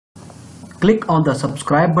Click on the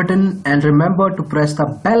subscribe button and remember to press the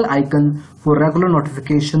bell icon for regular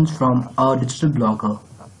notifications from our digital blogger.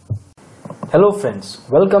 Hello friends,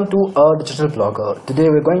 welcome to our digital blogger. Today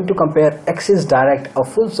we're going to compare Axis Direct, a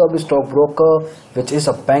full service stockbroker which is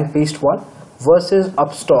a bank based one, versus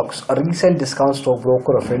Upstox, a recent discount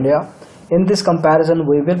stockbroker of India. In this comparison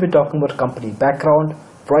we will be talking about company background,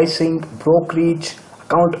 pricing, brokerage,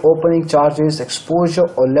 account opening charges, exposure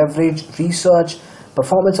or leverage, research,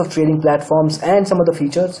 performance of trading platforms and some other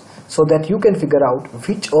features, so that you can figure out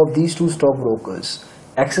which of these two stockbrokers,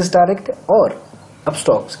 Axis Direct or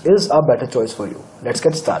Upstox, is a better choice for you. Let's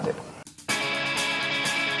get started.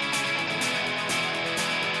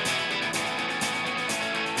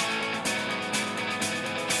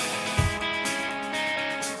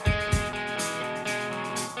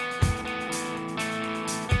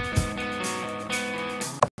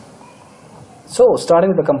 So, starting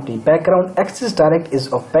with the company background, Axis Direct is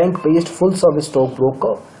a bank-based full-service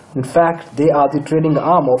stockbroker. In fact, they are the trading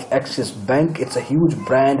arm of Axis Bank. It's a huge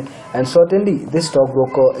brand, and certainly this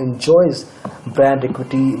stockbroker enjoys brand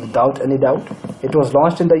equity without any doubt. It was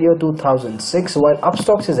launched in the year 2006, while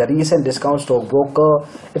Upstox is a recent discount stockbroker.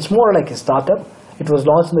 It's more like a startup. It was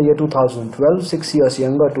launched in the year 2012, 6 years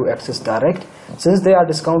younger to Axis Direct. Since they are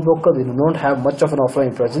discount broker, they do not have much of an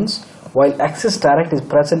offline presence, while Axis Direct is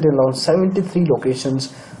present in around 73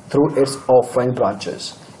 locations through its offline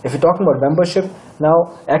branches. If you're talking about membership,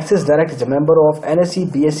 now Axis Direct is a member of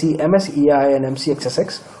NSE, BSE, MSEI and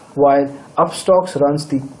MCXSX, while Upstox runs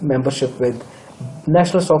the membership with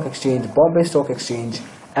National Stock Exchange, Bombay Stock Exchange,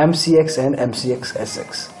 MCX and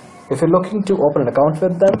MCXSX. If you're looking to open an account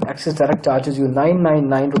with them, Axis Direct charges you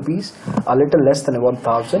 999 rupees, a little less than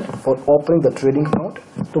 1000 for opening the trading account.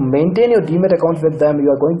 To maintain your Demat account with them, you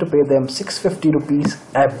are going to pay them 650 rupees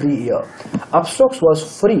every year. Upstox was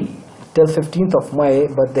free till 15th of May,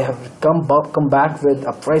 but they have come back with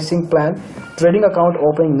a pricing plan. Trading account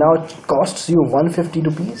opening now costs you 150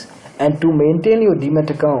 rupees, and to maintain your Demat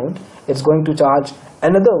account, it's going to charge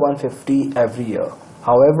another 150 every year.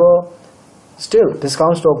 However, still,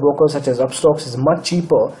 discount stockbrokers such as Upstox is much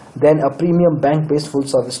cheaper than a premium bank-based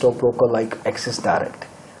full-service stockbroker like Axis Direct.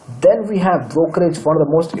 Then we have brokerage, one of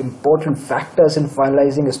the most important factors in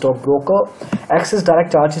finalizing a stockbroker. Axis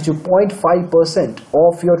Direct charges you 0.5%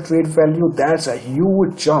 of your trade value. That's a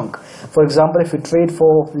huge chunk. For example, if you trade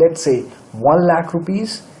for, let's say, 1 lakh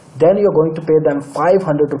rupees, then you're going to pay them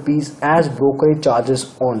 500 rupees as brokerage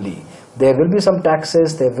charges only. There will be some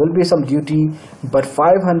taxes, there will be some duty, but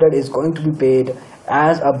 500 is going to be paid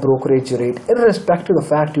as a brokerage rate. Irrespective of the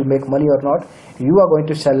fact you make money or not, you are going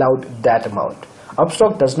to sell out that amount.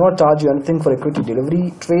 Upstox does not charge you anything for equity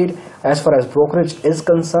delivery trade as far as brokerage is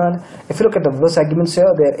concerned. If you look at the other segments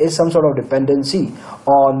here, there is some sort of dependency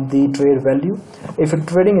on the trade value. If you're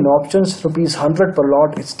trading in options, rupees 100 per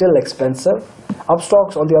lot is still expensive.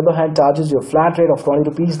 Upstox, on the other hand, charges you a flat rate of 20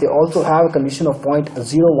 rupees. They also have a commission of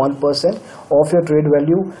 0.01% of your trade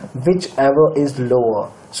value, whichever is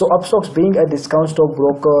lower. So Upstox, being a discount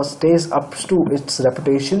stockbroker, stays up to its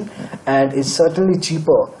reputation and is certainly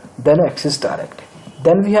cheaper than Axis Direct.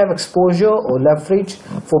 Then we have exposure or leverage.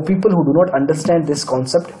 For people who do not understand this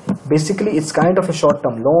concept, basically it's kind of a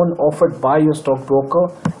short-term loan offered by your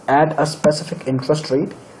stockbroker at a specific interest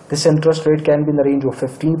rate. This interest rate can be in the range of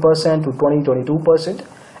 15% to 20-22%.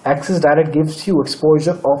 Axis Direct gives you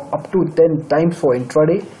exposure of up to 10 times for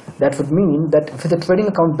intraday. That would mean that with a trading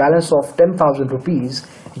account balance of 10,000 rupees,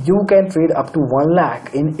 you can trade up to 1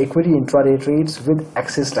 lakh in equity intraday trades with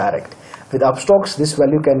Axis Direct. With Upstox, this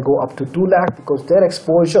value can go up to 2 lakh because their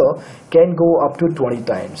exposure can go up to 20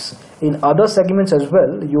 times. In other segments as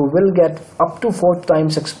well, you will get up to 4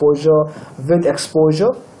 times exposure with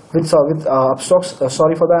Upstox,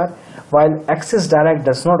 while Axis Direct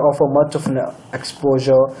does not offer much of an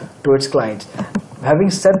exposure to its clients. Having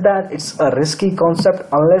said that, it's a risky concept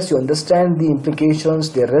unless you understand the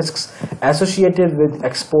implications, the risks associated with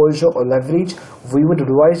exposure or leverage. We would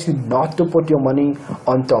advise you not to put your money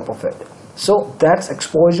on top of it. So that's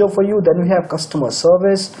exposure for you. Then we have customer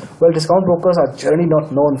service. Well, discount brokers are generally not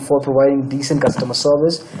known for providing decent customer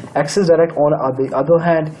service. Axis Direct, on the other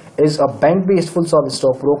hand, is a bank-based full-service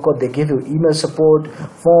stockbroker. They give you email support,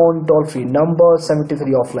 phone, toll-free number,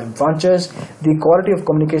 73 offline branches. The quality of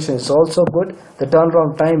communication is also good. The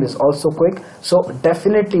turnaround time is also quick. So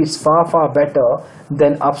definitely it's far better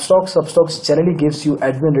than Upstox. Upstox generally gives you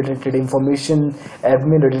admin-related information,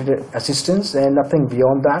 admin-related assistance, and nothing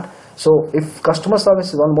beyond that. So if customer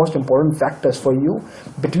service is one of the most important factors for you,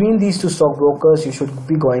 between these two stockbrokers, you should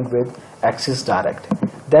be going with Axis Direct.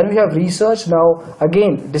 Then we have research. Now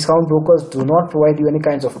again, discount brokers do not provide you any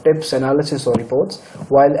kinds of tips, analysis or reports,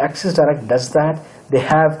 while Axis Direct does that. They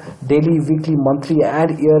have daily, weekly, monthly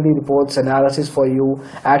and yearly reports, analysis for you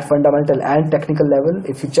at fundamental and technical level.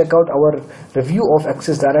 If you check out our review of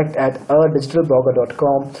Axis Direct at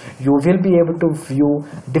digitalblogger.com, you will be able to view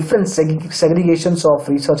different segregations of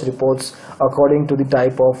research reports according to the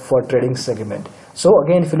type of trading segment. So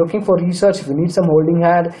again, if you're looking for research, if you need some holding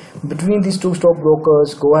hand between these two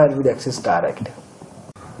stockbrokers, go ahead with Axis Direct.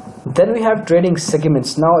 Then we have trading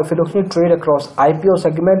segments. Now if you're looking to trade across IPO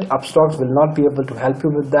segment, Upstox will not be able to help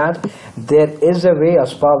you with that. There is a way, a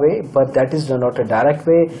SPA way, but that is not a direct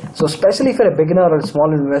way. So especially if you're a beginner or a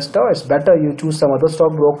small investor, it's better you choose some other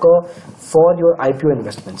stockbroker for your IPO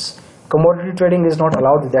investments. Commodity trading is not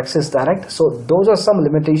allowed with Axis Direct. So those are some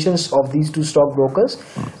limitations of these two stockbrokers.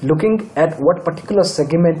 Looking at what particular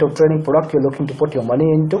segment of trading product you're looking to put your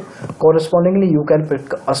money into, correspondingly you can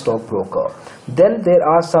pick a stockbroker. Then there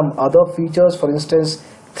are some other features. For instance,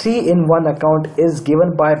 3-in-1 account is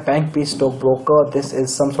given by bank-based stockbroker. This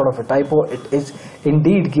is some sort of a typo. It is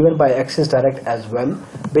indeed given by Axis Direct as well.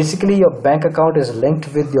 Basically, your bank account is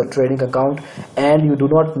linked with your trading account and you do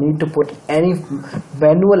not need to put any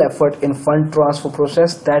manual effort in fund transfer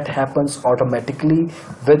process. That happens automatically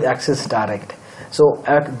with Axis Direct. So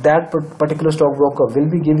that particular stockbroker will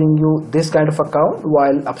be giving you this kind of account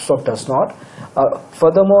while Upstox does not.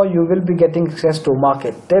 Furthermore, you will be getting access to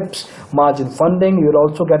market tips, margin funding. You will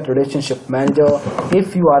also get relationship manager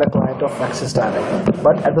if you are a client of Axis Direct.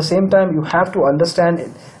 But at the same time, you have to understand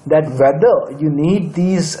that whether you need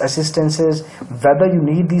these assistances, whether you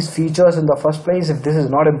need these features in the first place. If this is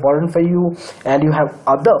not important for you and you have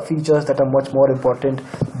other features that are much more important,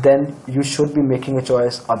 then you should be making a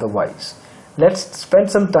choice otherwise. Let's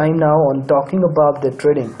spend some time now on talking about the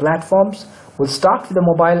trading platforms. We'll start with the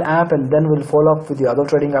mobile app and then we'll follow up with the other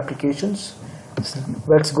trading applications.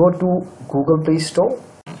 Let's go to Google Play Store.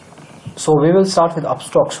 So we will start with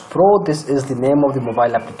Upstox Pro. This is the name of the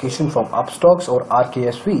mobile application from Upstox or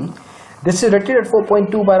RKSV. This is rated at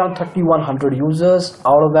 4.2 by around 3,100 users.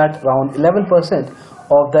 Out of that, around 11%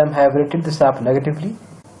 of them have rated this app negatively.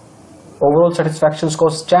 Overall satisfaction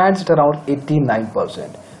score stands at around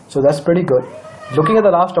 89%. So that's pretty good. Looking at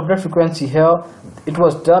the last update frequency here, it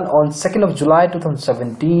was done on 2nd of July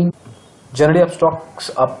 2017. Generally,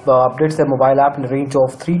 Upstox updates their mobile app in the range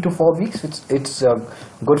of 3 to 4 weeks. It's a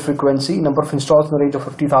good frequency. Number of installs in the range of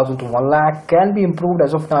 50,000 to 1 lakh can be improved.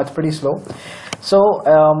 As of now, it's pretty slow. So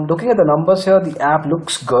looking at the numbers here, the app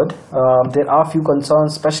looks good. There are a few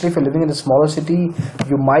concerns, especially if you're living in a smaller city.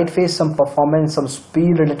 You might face some performance, some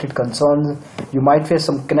speed related concerns. You might face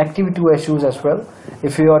some connectivity issues as well.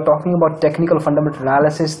 If you are talking about technical fundamental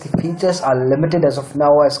analysis, the features are limited as of now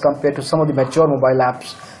as compared to some of the mature mobile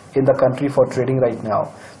apps in the country for trading right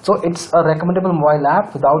now. So it's a recommendable mobile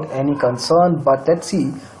app without any concern, but let's see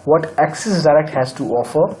what Axis Direct has to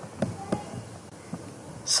offer.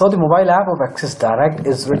 So the mobile app of Axis Direct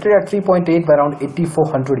is rated at 3.8 by around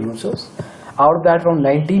 8,400 users. Out of that, around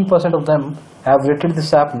 19% of them have rated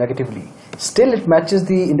this app negatively. Still, it matches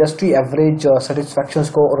the industry average satisfaction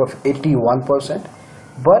score of 81%,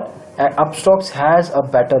 but Upstox has a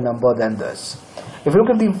better number than this. If you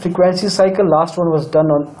look at the frequency cycle, last one was done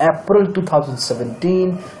on April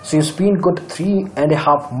 2017. So it's been good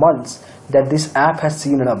 3.5 months that this app has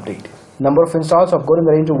seen an update. Number of installs have gone in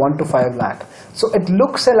the range of 1 to 5 lakh. So it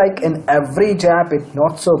looks like an average app. It's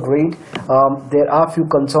not so great. There are a few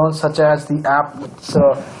concerns such as the app's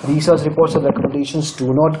research reports and recommendations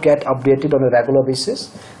do not get updated on a regular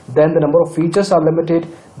basis. Then the number of features are limited.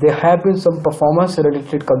 There have been some performance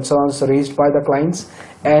related concerns raised by the clients,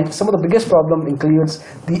 and some of the biggest problem includes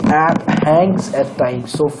the app hangs at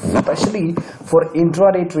times. So especially for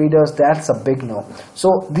intraday traders, that's a big no. So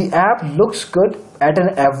the app looks good at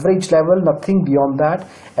an average level, nothing beyond that.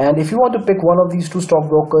 And if you want to pick one of these two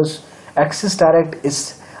stockbrokers, Axis Direct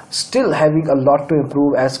is still having a lot to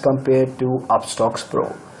improve as compared to Upstox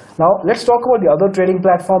Pro. Now let's talk about the other trading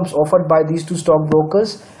platforms offered by these two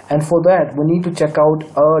stockbrokers, and for that we need to check out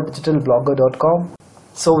digitalblogger.com.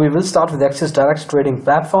 So we will start with Axis Direct's trading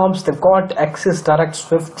platforms. They've got Axis Direct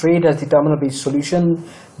Swift Trade as the terminal-based solution.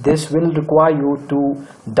 This will require you to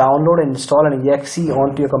download and install an exe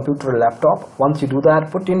onto your computer or laptop. Once you do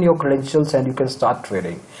that, put in your credentials and you can start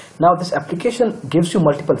trading. Now this application gives you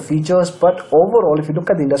multiple features, but overall if you look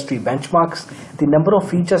at the industry benchmarks, the number of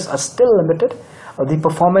features are still limited. The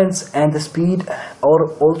performance and the speed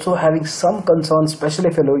are also having some concerns, especially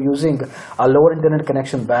if you're using a lower internet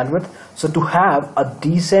connection bandwidth. So to have a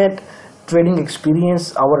decent trading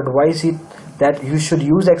experience, our advice is that you should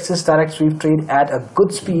use Axis Direct Swift Trade at a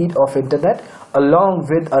good speed of internet along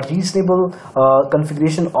with a reasonable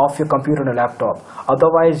configuration of your computer and laptop.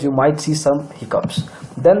 Otherwise, you might see some hiccups.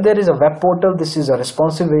 Then there is a web portal. This is a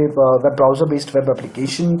responsive web browser based web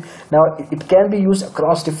application. Now it can be used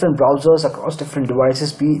across different browsers, across different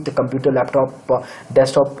devices, be it a computer, laptop,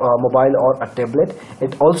 desktop, mobile, or a tablet.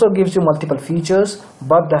 It also gives you multiple features,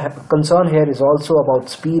 but the concern here is also about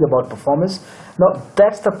speed, about performance. Now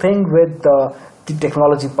that's the thing with the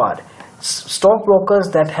technology part.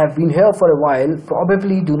 Stockbrokers that have been here for a while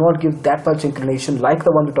probably do not give that much inclination like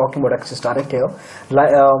the one we're talking about Axis Direct here,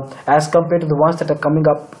 as compared to the ones that are coming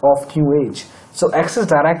up of new age. So Axis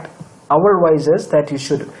Direct, our advice is that you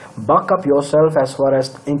should buck up yourself as far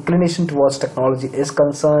as inclination towards technology is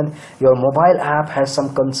concerned. Your mobile app has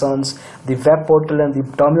some concerns, the web portal and the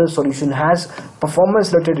terminal solution has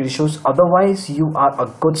performance related issues. Otherwise, you are a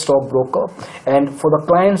good stockbroker. And for the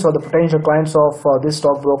clients or the potential clients of this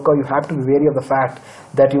stockbroker, you have to be wary of the fact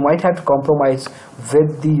that you might have to compromise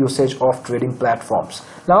with the usage of trading platforms.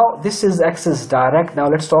 Now this is Axis Direct. Now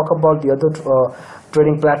let's talk about the other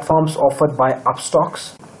trading platforms offered by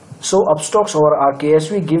Upstox. So Upstox or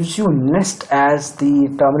RKSV gives you Nest as the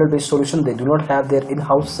terminal based solution. They do not have their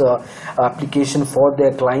in-house application for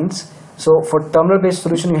their clients. So for terminal based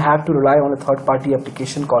solution, you have to rely on a third party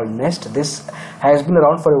application called Nest. This has been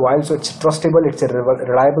around for a while, so it's trustable, it's a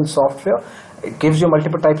reliable software. It gives you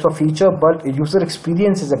multiple types of feature, but user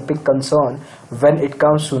experience is a big concern when it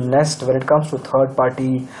comes to Nest, when it comes to third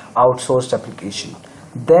party outsourced application.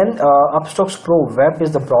 Then Upstox Pro Web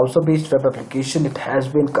is the browser-based web application. It has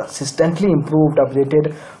been consistently improved,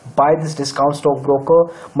 updated by this discount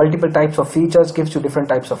stockbroker. Multiple types of features, gives you different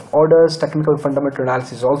types of orders. Technical fundamental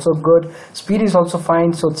analysis is also good. Speed is also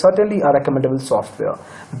fine, so it's certainly a recommendable software.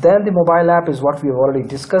 Then the mobile app is what we have already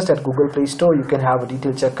discussed at Google Play Store. You can have a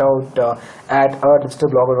detailed checkout at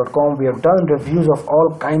digitalblogger.com. We have done reviews of all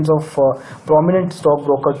kinds of prominent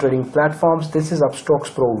stockbroker trading platforms. This is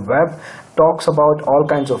Upstox Pro Web. Talks about all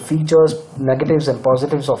kinds of features, negatives and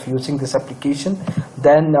positives of using this application.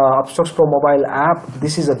 Then Upstox Pro mobile app,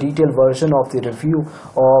 this is a detailed version of the review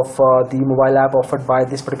of the mobile app offered by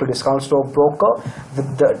this particular discount stockbroker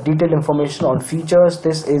with the detailed information on features.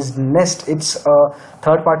 This is Nest. It's a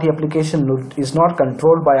third-party application, is not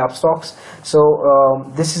controlled by Upstox. So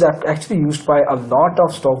this is actually used by a lot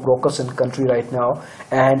of stockbrokers in the country right now,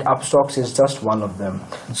 and Upstox is just one of them.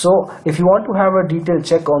 So if you want to have a detailed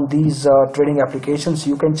check on these trading applications,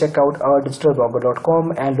 you can check out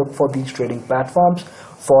digitalblogger.com and look for these trading platforms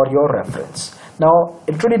for your reference. Now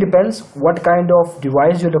it really depends what kind of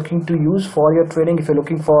device you're looking to use for your trading. If you're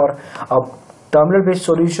looking for a terminal based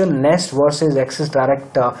solution, Nest versus Axis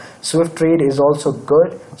Direct Swift Trade is also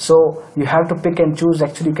good. So you have to pick and choose.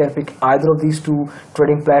 Actually, you can pick either of these two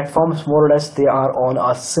trading platforms. More or less they are on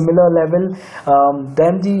a similar level.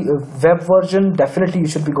 Then the web version, definitely you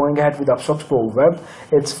should be going ahead with Upstox Pro Web.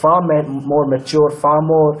 It's far more mature, far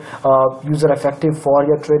more user effective for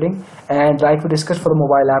your trading. And like we discussed for the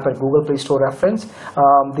mobile app at Google Play Store reference,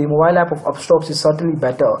 the mobile app of Upstox is certainly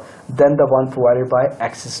better than the one provided by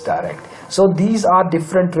Axis Direct. So these are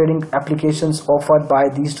different trading applications offered by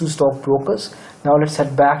these two stockbrokers. Now let's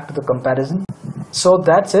head back to the comparison. So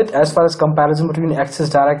that's it as far as comparison between Axis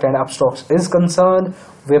Direct and Upstox is concerned.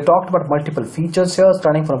 We have talked about multiple features here,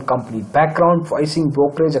 starting from company background, pricing,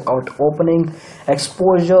 brokerage, account opening,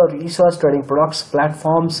 exposure, research, trading products,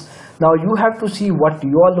 platforms. Now you have to see what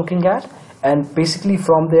you are looking at, and basically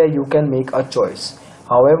from there you can make a choice.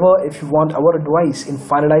 However, if you want our advice in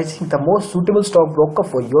finalizing the most suitable stockbroker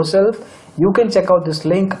for yourself, you can check out this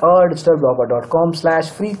link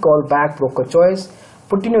digitalblogger.com/free callback broker choice.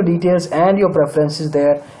 Put in your details and your preferences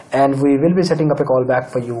there, and we will be setting up a callback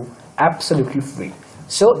for you absolutely free.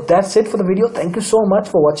 So that's it for the video. Thank you so much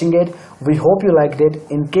for watching it. We hope you liked it.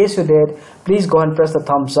 In case you did, please go and press the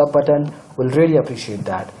thumbs up button. We'll really appreciate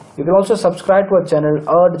that. You can also subscribe to our channel,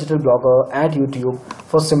 Digital Blogger, at YouTube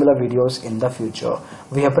for similar videos in the future.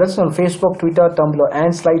 We have presence on Facebook, Twitter, Tumblr,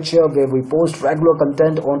 and SlideShare, where we post regular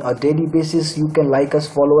content on a daily basis. You can like us,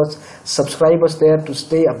 follow us, subscribe us there to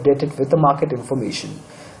stay updated with the market information.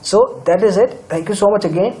 So that is it. Thank you so much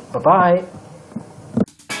again. Bye-bye.